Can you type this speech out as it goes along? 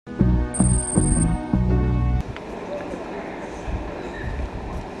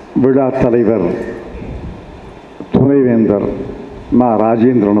விழா தலைவர் துணைவேந்தர் மா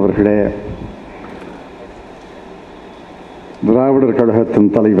ராஜேந்திரன் அவர்களே, திராவிடர்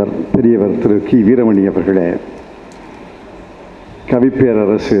கழகத்தின் தலைவர் பெரியவர் திரு கி வீரமணி அவர்களே,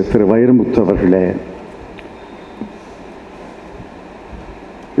 கவிப்பேரரசு திரு வைரமுத்து அவர்களே,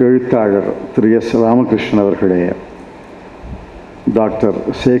 எழுத்தாளர் திரு எஸ் ராமகிருஷ்ணன் அவர்களே, டாக்டர்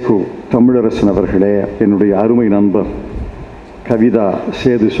சேகு தமிழரசன் அவர்களே, என்னுடைய அருமை நண்பர் கவிதா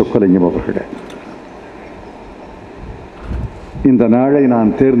சேது சொக்கலிங்கம் அவர்களே, இந்த நாளை நான்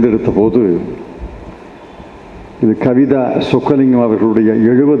தேர்ந்தெடுத்த போது இது கவிதா சொக்கலிங்கம் அவர்களுடைய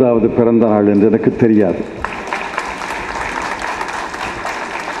 70வது பிறந்த நாள் என்று எனக்கு தெரியாது.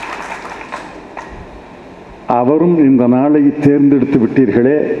 அவரும் இந்த நாளை தேர்ந்தெடுத்து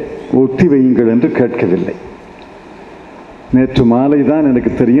விட்டீர்களே, ஒத்தி வையுங்கள் என்று கேட்கவில்லை. நேற்று மாலை தான்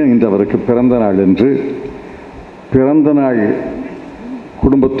எனக்கு தெரியும் இன்று அவருக்கு பிறந்த நாள் என்று. பிறந்த நாள்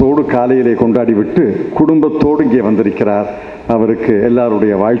குடும்பத்தோடு காலையிலே கொண்டாடிவிட்டு குடும்பத்தோடு இங்கே வந்திருக்கிறார். அவருக்கு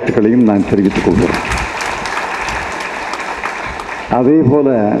எல்லாருடைய வாழ்த்துக்களையும் நான் தெரிவித்துக் கொள்கிறேன். அதே போல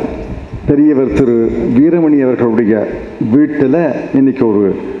பெரியவர் திரு வீரமணி அவர்களுடைய வீட்டில் இன்னைக்கு ஒரு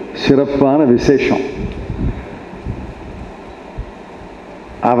சிறப்பான விசேஷம்.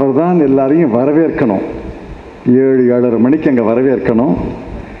 அவர்தான் எல்லாரையும் வரவேற்கணும். 7-7:30 மணிக்கு அங்கே வரவேற்கணும்.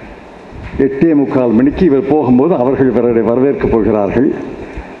 8:45 மணிக்கு இவர் போகும்போது அவர்கள் வரவேற்கப் போகிறார்கள்.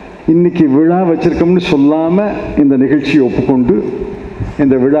 இன்னைக்கு விழா வச்சிருக்கோம்னு சொல்லாமல் இந்த நிகழ்ச்சியை ஒப்புக்கொண்டு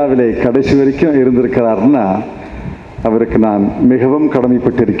இந்த விழாவிலே கடைசி வரைக்கும் இருந்திருக்கிறார்னா அவருக்கு நான் மிகவும்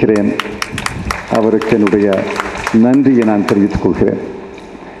கடமைப்பட்டிருக்கிறேன். அவருக்கு என்னுடைய நன்றியை நான் தெரிவித்துக் கொள்கிறேன்.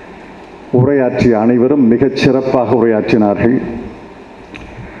 உரையாற்றிய அனைவரும் மிகச் சிறப்பாக உரையாற்றினார்கள்.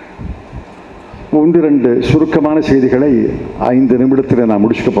 1-2 சுருக்கமான செய்திகளை 5 நிமிடத்தில் நான்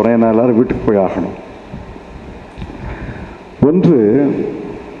முடிச்சுட்டு போகிறேன். நான் எல்லாரும் வீட்டுக்கு போய் ஆகணும். ஒன்று,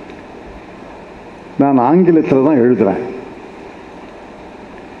 நான் ஆங்கிலத்தில் தான் எழுதுகிறேன்.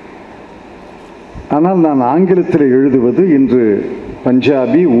 ஆனால் நான் ஆங்கிலத்தில் எழுதுவது இன்று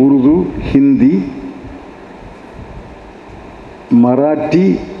பஞ்சாபி, உருது, ஹிந்தி, மராட்டி,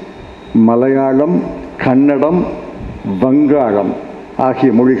 மலையாளம், கன்னடம், வங்காளம்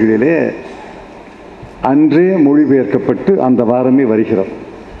ஆகிய மொழிகளிலே அன்றே மொழிபெயர்க்கப்பட்டு அந்த வாரமே வருகிறது.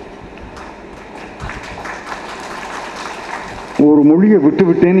 ஒரு மொழியை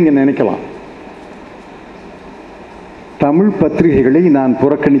விட்டுவிட்டேன்னு நீங்கள் நினைக்கலாம். தமிழ் பத்திரிகைகளை நான்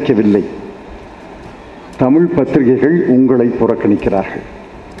புறக்கணிக்கவில்லை. தமிழ் பத்திரிகைகள் உங்களை புறக்கணிக்கிறார்கள்.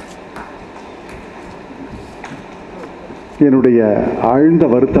 என்னுடைய ஆழ்ந்த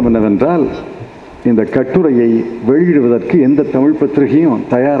வருத்தம் என்னவென்றால், இந்த கட்டுரையை வெளியிடுவதற்கு எந்த தமிழ் பத்திரிகையும்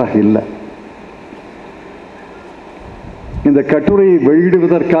தயாராக இல்லை. இந்த கட்டுரையை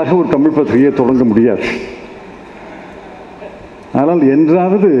வெளியிடுவதற்காக ஒரு தமிழ் பத்திரிகையை தொடங்க முடியாது. ஆனால்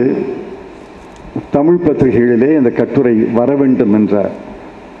என்றாவது தமிழ் பத்திரிகைகளிலே இந்த கட்டுரை வர வேண்டும் என்ற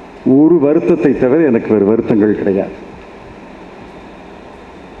ஒரு வருத்தத்தை தவிர எனக்கு வேறு வருத்தங்கள் கிடையாது.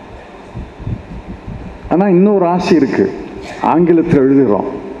 ஆனால் இன்னொரு ஆசை இருக்கு. ஆங்கிலத்தில்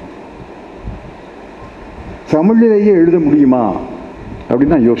எழுதுகிறோம், தமிழிலேயே எழுத முடியுமா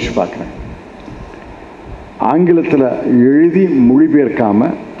அப்படின்னு நான் யோசிச்சு பார்க்குறேன். ஆங்கிலத்தில் எழுதி மொழிபெயர்க்காம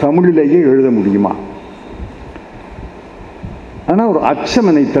தமிழிலேயே எழுத முடியுமா? ஆனால் ஒரு அச்சம்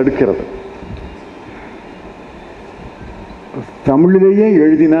என்னை தடுக்கிறது. தமிழிலேயே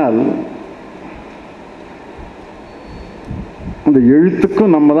எழுதினால் அந்த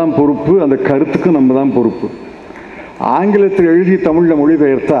எழுத்துக்கும் நம்ம தான் பொறுப்பு, அந்த கருத்துக்கும் நம்ம தான் பொறுப்பு. ஆங்கிலத்தில் எழுதி தமிழில்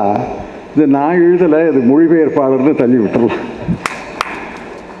மொழிபெயர்த்தா இது நான் எழுதலை, இது மொழிபெயர்ப்பாளர்னு தள்ளி விட்டுறலாம்.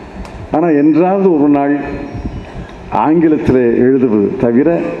 ஆனால் என்றாவது ஒரு நாள் ஆங்கிலத்தில் எழுதுவது தவிர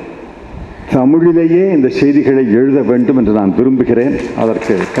தமிழிலேயே இந்த செய்திகளை எழுத வேண்டும் என்று நான் விரும்புகிறேன்.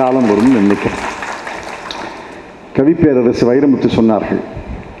 அதற்கு காலம் வரும்னு நினைக்கிறேன். கவிப்பேரரசு வைரமுத்து சொன்னார்கள்,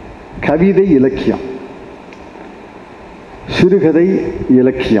 கவிதை இலக்கியம், சிறுகதை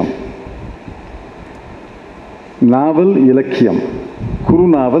இலக்கியம், நாவல் இலக்கியம்,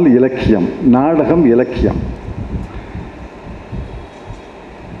 குறுநாவல் இலக்கியம், நாடகம் இலக்கியம்.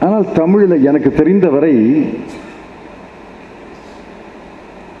 ஆனால் தமிழில் எனக்கு தெரிந்தவரை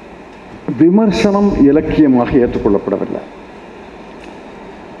விமர்சனம் இலக்கியமாக ஏற்றுக்கொள்ளப்படவில்லை.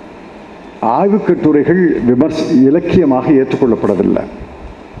 ஆய்வுக் கட்டுரைகள் இலக்கியமாக ஏற்றுக்கொள்ளப்படவில்லை.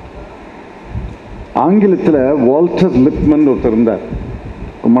 ஆங்கிலத்தில் வால்டர் லிப்மன் ஒருத்தர் இருந்தார்.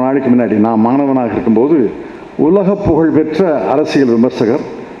 ரொம்ப நாளைக்கு முன்னாடி நான் மாணவனாக இருக்கும்போது உலக புகழ்பெற்ற அரசியல் விமர்சகர்.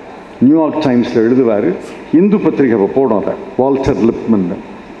 நியூயார்க் டைம்ஸில் எழுதுவார். இந்து பத்திரிகை போடும் அதை, வால்டர் லிப்மன்.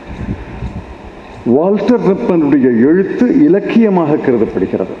 வால்டர் லிப்மனுடைய எழுத்து இலக்கியமாக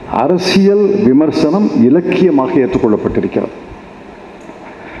கருதப்படுகிறது. அரசியல் விமர்சனம் இலக்கியமாக ஏற்றுக்கொள்ளப்பட்டிருக்கிறது.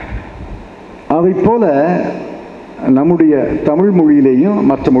 அதைப் போல நம்முடைய தமிழ் மொழியிலேயும்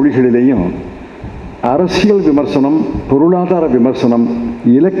மற்ற மொழிகளிலேயும் அரசியல் விமர்சனம், பொருளாதார விமர்சனம்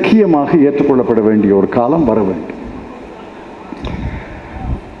இலக்கியமாக ஏற்றுக்கொள்ளப்பட வேண்டிய ஒரு காலம் வர வேண்டும்.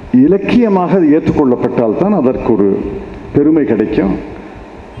 இலக்கியமாக அது ஏற்றுக்கொள்ளப்பட்டால் தான் அதற்கு ஒரு பெருமை கிடைக்கும்,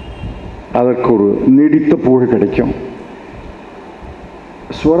 அதற்கு ஒரு நீடித்த புகழ் கிடைக்கும்.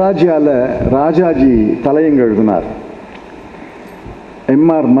 ஸ்வராஜ்யால ராஜாஜி தலையங்க எழுதினார்,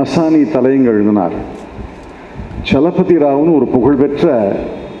 எம்ஆர் மசானி தலையங்க எழுதினார், சலபதி ராவ்னு ஒரு புகழ்பெற்ற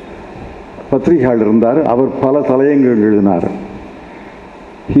பத்திரிகையாளர் இருந்தார், அவர் பல தலையங்கள் எழுதினார்.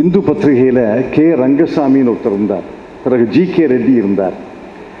 இந்து பத்திரிகையில் கே ரங்கசாமின்னு ஒருத்தர் இருந்தார், பிறகு ஜி.கே. ரெட்டி இருந்தார்,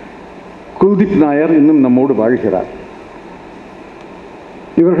 குல்தீப் நாயர் இன்னும் நம்மோடு வாழ்கிறார்.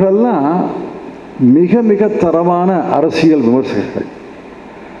 இவர்களெல்லாம் மிக மிக தரமான அரசியல் விமர்சகர்கள்.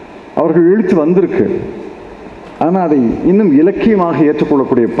 அவர்கள் எழுத்து வந்திருக்கு, ஆனால் அதை இன்னும் இலக்கியமாக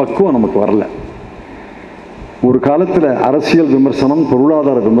ஏற்றுக்கொள்ளக்கூடிய பக்குவம் நமக்கு வரல. ஒரு காலத்தில் அரசியல் விமர்சனம்,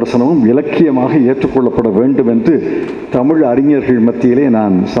 பொருளாதார விமர்சனமும் இலக்கியமாக ஏற்றுக்கொள்ளப்பட வேண்டும் என்று தமிழ் அறிஞர்கள் மத்தியிலே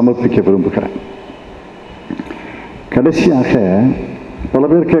நான் சமர்ப்பிக்க விரும்புகிறேன். கடைசியாக பல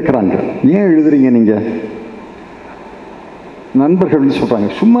பேர் கேட்குறாங்க, ஏன் எழுதுறீங்க நீங்க? நண்பர்கள் சொல்றாங்க,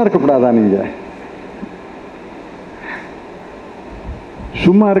 சும்மா இருக்கக்கூடாதா நீங்க?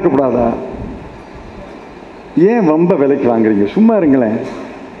 சும்மா இருக்கக்கூடாதா? ஏன் வம்ப விலைக்கு வாங்குறீங்க? சும்மா இருங்களேன்.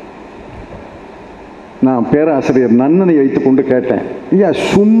 நான் பேராசிரியர் நன்னனை வைத்துக் கொண்டு கேட்டேன், ஐயா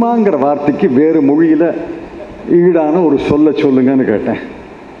சும்மாங்கிற வார்த்தைக்கு வேறு மொழியில் ஈடான ஒரு சொல்லுங்கன்னு கேட்டேன்.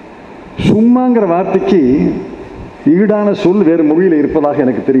 சும்மாங்கிற வார்த்தைக்கு ஈடான சொல் வேறு மொழியில் இருப்பதாக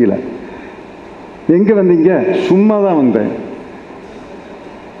எனக்கு தெரியல. எங்கே வந்தீங்க? சும்மா தான் வந்தேன்.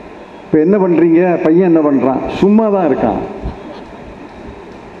 இப்போ என்ன பண்ணுறீங்க? பையன் என்ன பண்ணுறான்? சும்மா தான் இருக்கான்.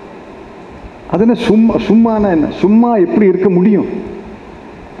 அது என்ன சும்மா? சும்மானா என்ன? சும்மா எப்படி இருக்க முடியும்?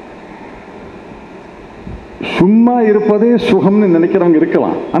 சும்மா இருப்பதே சுகம்னு நினைக்கிறவங்க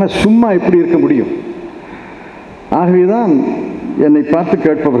இருக்கலாம், ஆனால் சும்மா எப்படி இருக்க முடியும்? ஆகவேதான் என்னை பார்த்து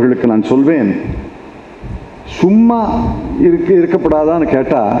கேட்பவர்களுக்கு நான் சொல்வேன், சும்மா இருக்கப்படாதான்னு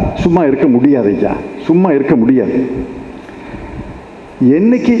கேட்டால் சும்மா இருக்க முடியாது ஐயா, சும்மா இருக்க முடியாது.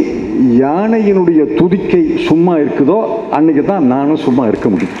 என்னைக்கு யானையினுடைய துதிக்கை சும்மா இருக்குதோ அன்னைக்கு தான் நானும் சும்மா இருக்க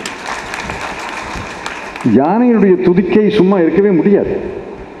முடியும். யானையினுடைய துதிக்கை சும்மா இருக்கவே முடியாது,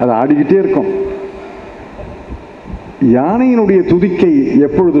 அது ஆடிக்கிட்டே இருக்கும். யானையினுடைய துதிக்கை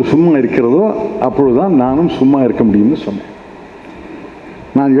எப்பொழுது சும்மா இருக்கிறதோ அப்பொழுதுதான் நானும் சும்மா இருக்க முடியும்னு சொன்னேன்.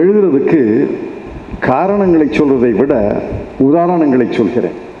 நான் எழுதுறதுக்கு காரணங்களை சொல்வதை விட உதாரணங்களை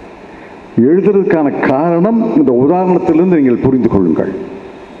சொல்கிறேன். எழுதுறதுக்கான காரணம் இந்த உதாரணத்திலிருந்து நீங்கள் புரிந்து கொள்ளுங்கள்.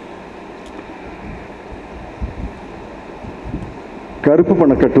 கருப்பு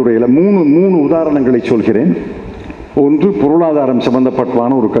பண கட்டுரையில் மூணு உதாரணங்களை சொல்கிறேன். ஒன்று பொருளாதாரம்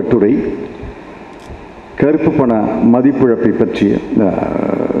சம்பந்தப்பட்டமான ஒரு கட்டுரை, கருப்பு பண மதிப்பிழப்பை பற்றி,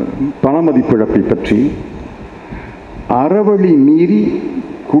 பண மதிப்பிழப்பை பற்றி. அறவழி மீறி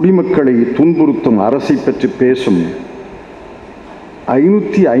குடிமக்களை துன்புறுத்தும் அரசை பற்றி பேசும்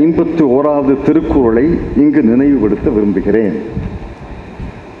 551வது திருக்குறளை இங்கு நினைவுபடுத்த விரும்புகிறேன்.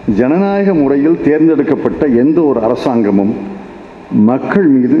 ஜனநாயக முறையில் தேர்ந்தெடுக்கப்பட்ட எந்த ஒரு அரசாங்கமும் மக்கள்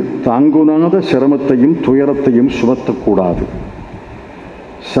மீது தாங்குணாத சிரமத்தையும் துயரத்தையும் சுமத்தக்கூடாது.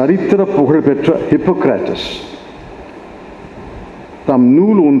 சரித்திர புகழ்பெற்ற ஹிப்போக்ராட்டஸ் தம்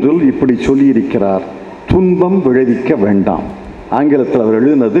நூல் ஒன்றில் இப்படி சொல்லியிருக்கிறார், துன்பம் விளைவிக்க வேண்டாம். ஆங்கிலத்தில் அவர்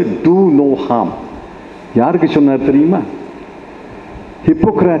எழுதினது டூ நோ ஹார்ம். யாருக்கு சொன்னார் தெரியுமா?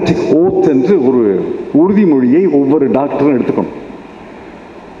 ஹிப்போக்ராட்டிக் ஓத் என்று ஒரு உறுதிமொழியை ஒவ்வொரு டாக்டரும் எடுத்துக்கணும்.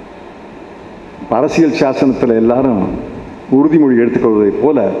 அரசியல் சாசனத்தில் எல்லாரும் உறுதிமொழி எடுத்துக்கொள்வதை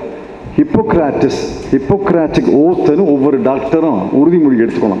போல ஹிப்போக்ராட்டிக் ஓத்துன்னு ஒவ்வொரு டாக்டரும் உறுதிமொழி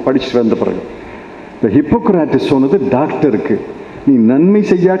எடுத்துக்கணும் படிச்சுட்டு வந்த பிறகு. இந்த ஹிப்போக்ராட்டிஸ் சொன்னது டாக்டருக்கு, நீ நன்மை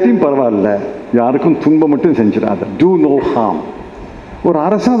செய்யாட்டியும் பரவாயில்ல, யாருக்கும் துன்பம் மட்டும் செஞ்சிடாத, டூ நோ ஹார்ம். ஒரு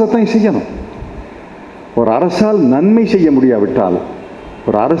அரசால் அதைத்தான் செய்யணும். ஒரு அரசால் நன்மை செய்ய முடியாவிட்டால்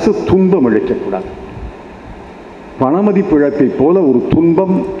ஒரு அரசு துன்பம் இழைக்கக்கூடாது. பணமதிப்பு இழப்பை போல ஒரு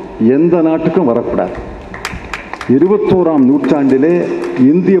துன்பம் எந்த நாட்டுக்கும் வரக்கூடாது. 21ஆம் நூற்றாண்டிலே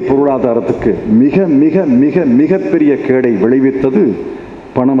இந்திய பொருளாதாரத்துக்கு மிக மிக மிக மிகப்பெரிய கேடை விளைவித்தது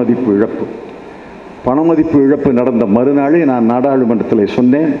பணமதிப்பு இழப்பு. பணமதிப்பு இழப்பு நடந்த மறுநாளே நான் நாடாளுமன்றத்தில்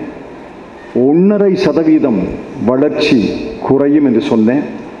சொன்னேன், 1.5% வளர்ச்சி குறையும் என்று சொன்னேன்.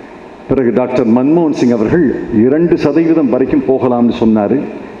 பிறகு டாக்டர் மன்மோகன் சிங் அவர்கள் 2% வரைக்கும் போகலாம்னு சொன்னார்.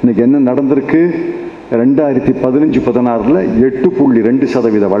 இன்னைக்கு என்ன நடந்திருக்கு? 2015-16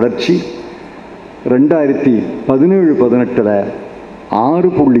 8.2% வளர்ச்சி, 2017-18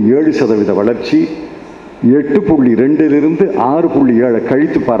 6.7% வளர்ச்சி, 8.2 6.7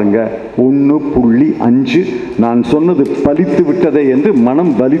 கழித்து பாருங்க. 1.5. நான் சொன்னது பலித்து விட்டதே என்று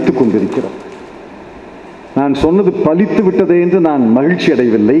மனம் வலித்து கொண்டிருக்கிறோம். நான் சொன்னது பலித்து விட்டதே என்று நான் மகிழ்ச்சி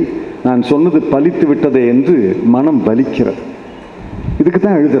அடையவில்லை. நான் சொன்னது பலித்து விட்டதே என்று மனம் வலிக்கிறது. இதுக்கு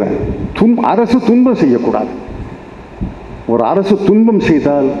தான் எழுதுறேன். அரசு துன்பம் செய்யக்கூடாது. ஒரு அரசு துன்பம்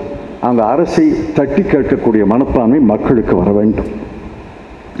செய்தால் அந்த அரசை தட்டி கேட்கக்கூடிய மனப்பான்மை மக்களுக்கு வர வேண்டும்.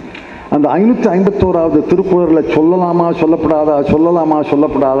 அந்த 551வது திருக்குறளை சொல்லலாமா சொல்லப்படாதா சொல்லலாமா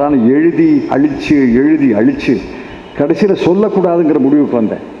சொல்லப்படாதான்னு எழுதி அழிச்சு கடைசியில் சொல்லக்கூடாதுங்கிற முடிவுக்கு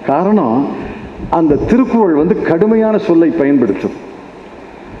வந்தேன். காரணம், அந்த திருக்குறள் கடுமையான சொல்லை பயன்படுத்தும்.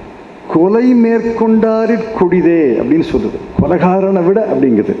 கொலை மேற்கொண்டாரிற் கொடிதே அப்படின்னு சொல்லுது. கொலகாரனை விட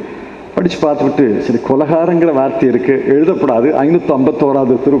அப்படிங்குது. படித்து பார்த்துவிட்டு சரி கொலகாரங்கிற வார்த்தை இருக்குது, எழுதப்படாது,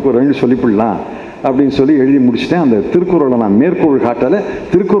 551வது திருக்குறள்னு சொல்லிவிடலாம் அப்படின்னு சொல்லி எழுதி முடிச்சுட்டேன். அந்த திருக்குறளை நான் மேற்கோள் காட்டலை.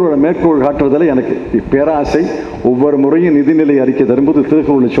 திருக்குறளை மேற்கோள் காட்டுவதில் எனக்கு பேராசை. ஒவ்வொரு முறையும் நிதிநிலை அறிக்கை தரும்போது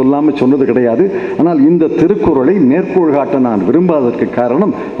திருக்குறளை சொல்லாமல் சொன்னது கிடையாது. ஆனால் இந்த திருக்குறளை மேற்கோள் காட்ட நான் விரும்பாததற்கு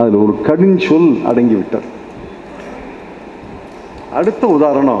காரணம் அதில் ஒரு கடுஞ்சொல் அடங்கிவிட்டது. அடுத்த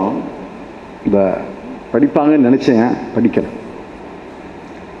உதாரணம், இந்த படிப்பாங்கன்னு நினச்சேன், படிக்கலை.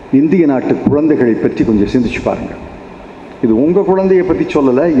 இந்திய நாட்டு குழந்தைகளை பற்றி கொஞ்சம் சிந்திச்சு பாருங்கள். இது உங்கள் குழந்தையை பற்றி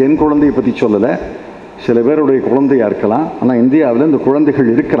சொல்லலை, என் குழந்தையை பற்றி சொல்லலை, சில பேருடைய குழந்தையாக இருக்கலாம். ஆனால் இந்தியாவில் இந்த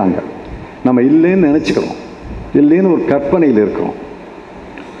குழந்தைகள் இருக்கிறாங்க. நம்ம இல்லைன்னு நினச்சிக்கிறோம், இல்லைன்னு ஒரு கற்பனையில் இருக்கிறோம்.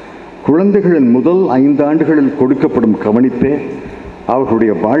 குழந்தைகளின் முதல் 5 ஆண்டுகளில் கொடுக்கப்படும் கவனிப்பே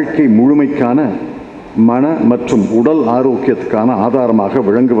அவர்களுடைய வாழ்க்கை முழுமைக்கான மன மற்றும் உடல் ஆரோக்கியத்துக்கான ஆதாரமாக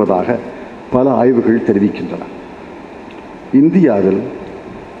விளங்குவதாக பல ஆய்வுகள் தெரிவிக்கின்றன. இந்தியாவில்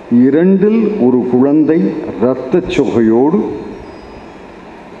 2இல் 1 குழந்தை இரத்தச் சோகையோடு,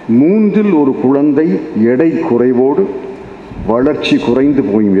 3இல் 1 குழந்தை எடை குறைவோடு வளர்ச்சி குறைந்து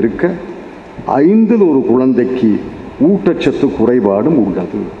போயும் இருக்க, 5இல் 1 குழந்தைக்கு ஊட்டச்சத்து குறைபாடும்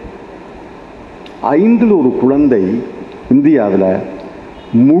உள்ளது. 5இல் 1 குழந்தை இந்தியாவில்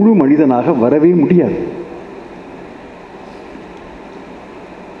முழு மனிதனாக வரவே முடியாது.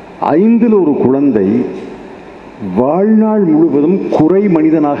 5இல் 1 குழந்தை வாழ்நாள் முழுவதும் குறை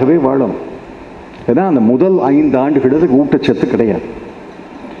மனிதனாகவே வாழும். ஏன்னா அந்த முதல் 5 ஆண்டுகளுக்கு ஊட்டச்சத்து கிடையாது.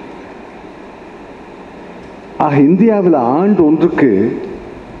 ஆக இந்தியாவில் ஆண்டு ஒன்றுக்கு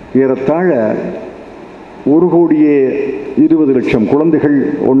ஏறத்தாழ 1,20,00,000 குழந்தைகள்,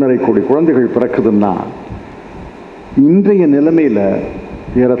 1.5 கோடி குழந்தைகள் பிறக்குதுன்னா, இன்றைய நிலைமையில்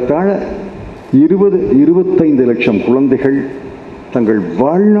ஏறத்தாழ 20-25 லட்சம் குழந்தைகள் தங்கள்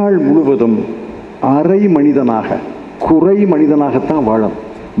வாழ்நாள் முழுவதும் அரை மனிதனாக, குறை மனிதனாகத்தான் வாழும்.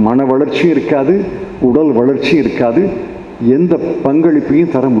 மன வளர்ச்சியும் இருக்காது, உடல் வளர்ச்சியும் இருக்காது, எந்த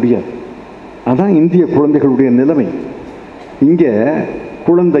பங்களிப்பையும் தர முடியாது. அதான் இந்திய குழந்தைகளுடைய நிலைமை. இங்கே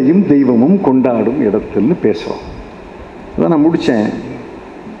குழந்தையும் தெய்வமும் கொண்டாடும் இடத்துலன்னு பேசுகிறோம். அதான் நான் முடித்தேன்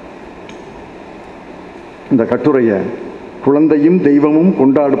இந்த கட்டுரையை. குழந்தையும் தெய்வமும்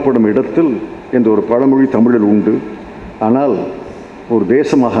கொண்டாடப்படும் இடத்தில் என்ற ஒரு பழமொழி தமிழில் உண்டு. ஆனால் ஒரு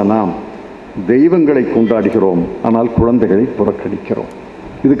தேசமாக நாம் தெய்வங்களை கொண்டாடுகிறோம், ஆனால் குழந்தைகளை புறக்கணிக்கிறோம்.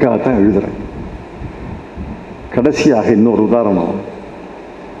 இதுக்காகத்தான் எழுதுகிறேன். கடைசியாக இன்னொரு உதாரணம்,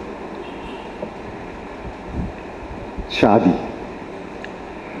 சாதி.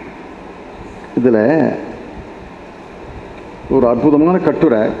 இதில் ஒரு அற்புதமான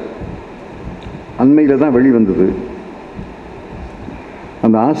கட்டுரை அண்மையில் தான் வெளிவந்தது.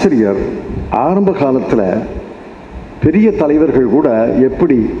 அந்த ஆசிரியர் ஆரம்ப காலத்தில் பெரிய தலைவர்கள் கூட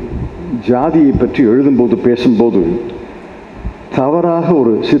எப்படி ஜாதியை பற்றி எழுதும்போது பேசும்போது தவறாக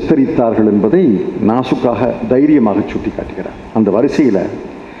ஒரு சித்தரித்தார்கள் என்பதை நாசுக்காக தைரியமாக சுட்டி காட்டுகிறார். அந்த வரிசையில்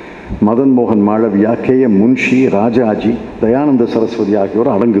மதன் மோகன் மாளவியா, KM முன்ஷி, ராஜாஜி, தயானந்த சரஸ்வதி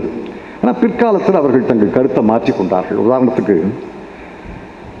ஆகியோர் அடங்குது. ஆனால் பிற்காலத்தில் அவர்கள் தங்கள் கருத்தை மாற்றி கொண்டார்கள். உதாரணத்துக்கு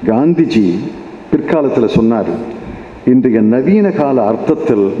காந்திஜி பிற்காலத்தில் சொன்னார், இன்றைய நவீன கால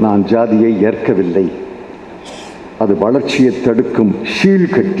அர்த்தத்தில் நான் ஜாதியை ஏற்கவில்லை, அது வளர்ச்சியை தடுக்கும்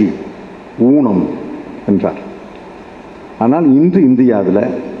ஷீழ்கட்டி, ஊனம் என்றார். ஆனால் இன்று இந்தியாவில்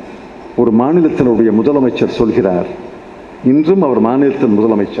ஒரு மாநிலத்தினுடைய முதலமைச்சர் சொல்கிறார், இன்றும் அவர் மாநிலத்தின்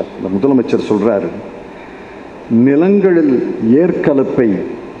முதலமைச்சர், அந்த முதலமைச்சர் சொல்கிறார், நிலங்களில் ஏற்கலப்பை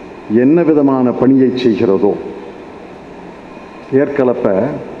என்ன விதமான பணியை செய்கிறதோ, ஏற்கலப்பை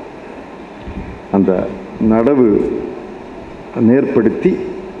அந்த நடவு நேர்படுத்தி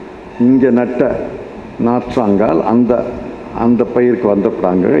இங்கே நட்ட நாற்றாங்கால் அந்த பயிருக்கு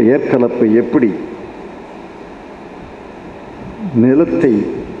வந்தப்படாங்க. ஏற்கலப்பை எப்படி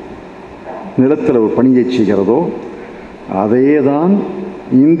நிலத்தில் ஒரு பணியை செய்கிறதோ அதேதான்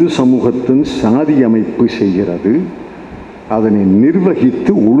இந்து சமூகத்தின் சாதி அமைப்பு செய்கிறது, அதனை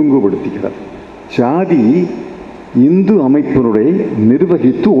நிர்வகித்து ஒழுங்குபடுத்துகிறது. ஜாதி இந்து அமைப்பினுடைய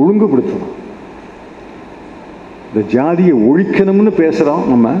நிர்வகித்து ஒழுங்குபடுத்தணும். இந்த ஜாதியை ஒழிக்கணும்னு பேசுகிறோம்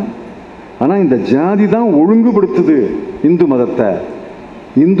நம்ம, ஆனால் இந்த ஜாதி தான் ஒழுங்குபடுத்துது இந்து மதத்தை.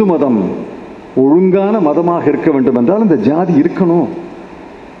 இந்து மதம் ஒழுங்கான மதமாக இருக்க வேண்டும் என்றால் இந்த ஜாதி இருக்கணும்.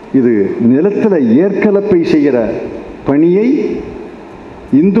 இது நிலத்தில் ஏற்கலப்பை செய்கிற பணியை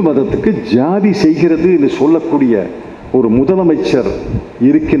இந்து மதத்துக்கு ஜாதி செய்கிறது என்று சொல்லக்கூடிய ஒரு முதலமைச்சர்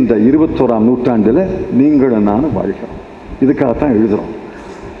இருக்கின்ற 21ஆம் நூற்றாண்டில் நீங்களும் நானும் வாழ்கிறோம். இதுக்காகத்தான் எழுதுகிறோம்.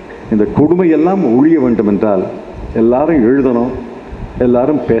 இந்த கொடுமையெல்லாம் ஒழிய வேண்டும் என்றால் எல்லாரும் எழுதணும்,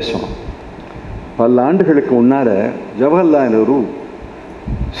 எல்லாரும் பேசணும். பல ஆண்டுகளுக்கு முன்னால் ஜவஹர்லால் நேரு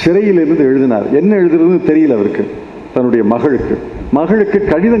சிறையிலிருந்து எழுதினார். என்ன எழுதுறதுன்னு தெரியல அவருக்கு. தன்னுடைய மகளுக்கு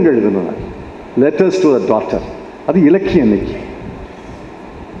கடிதங்கள் எழுதினார். Letters to the daughter. அது இலக்கியம். இன்னைக்கு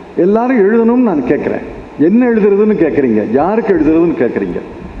எல்லாரும் எழுதணும்னு நான் கேட்குறேன். என்ன எழுதுறதுன்னு கேட்குறீங்க, யாருக்கு எழுதுறதுன்னு கேட்குறீங்க.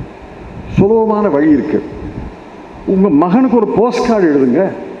 சுலபமான வழி இருக்கு. உங்கள் மகனுக்கு ஒரு போஸ்ட் கார்டு எழுதுங்க.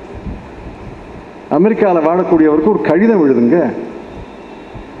 அமெரிக்காவில் வாழக்கூடியவருக்கு ஒரு கடிதம் எழுதுங்க.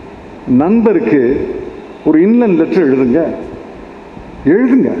 நண்பருக்கு ஒரு இன்லன் லெட்டர் எழுதுங்க.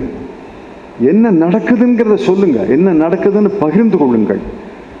 என்ன நடக்குதுங்கிறத சொல்லுங்க. என்ன நடக்குதுன்னு பகிர்ந்து கொள்ளுங்கள்.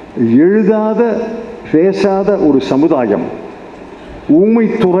 எழுதாத பேசாத ஒரு சமுதாயம்,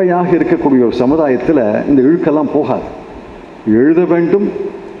 ஊமைத்துறையாக இருக்கக்கூடிய ஒரு சமுதாயத்தில் இந்த இழுக்கெல்லாம் போகாது. எழுத வேண்டும்,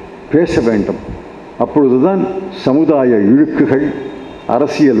 பேச வேண்டும். அப்பொழுதுதான் சமுதாய இழுக்குகள்,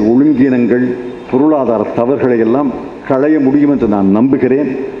 அரசியல் ஒழுங்கினங்கள், பொருளாதார தவறுகளை எல்லாம் களைய முடியும் என்று நான் நம்புகிறேன்.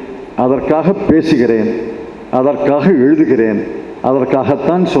 அதற்காக பேசுகிறேன், அதற்காக எழுதுகிறேன்.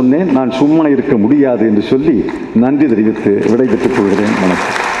 அதற்காகத்தான் சொன்னேன் நான் சும்மா இருக்க முடியாது என்று சொல்லி நன்றி தெரிவித்து விடைபெற்றுக் கொள்கிறேன்.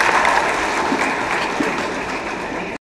 வணக்கம்.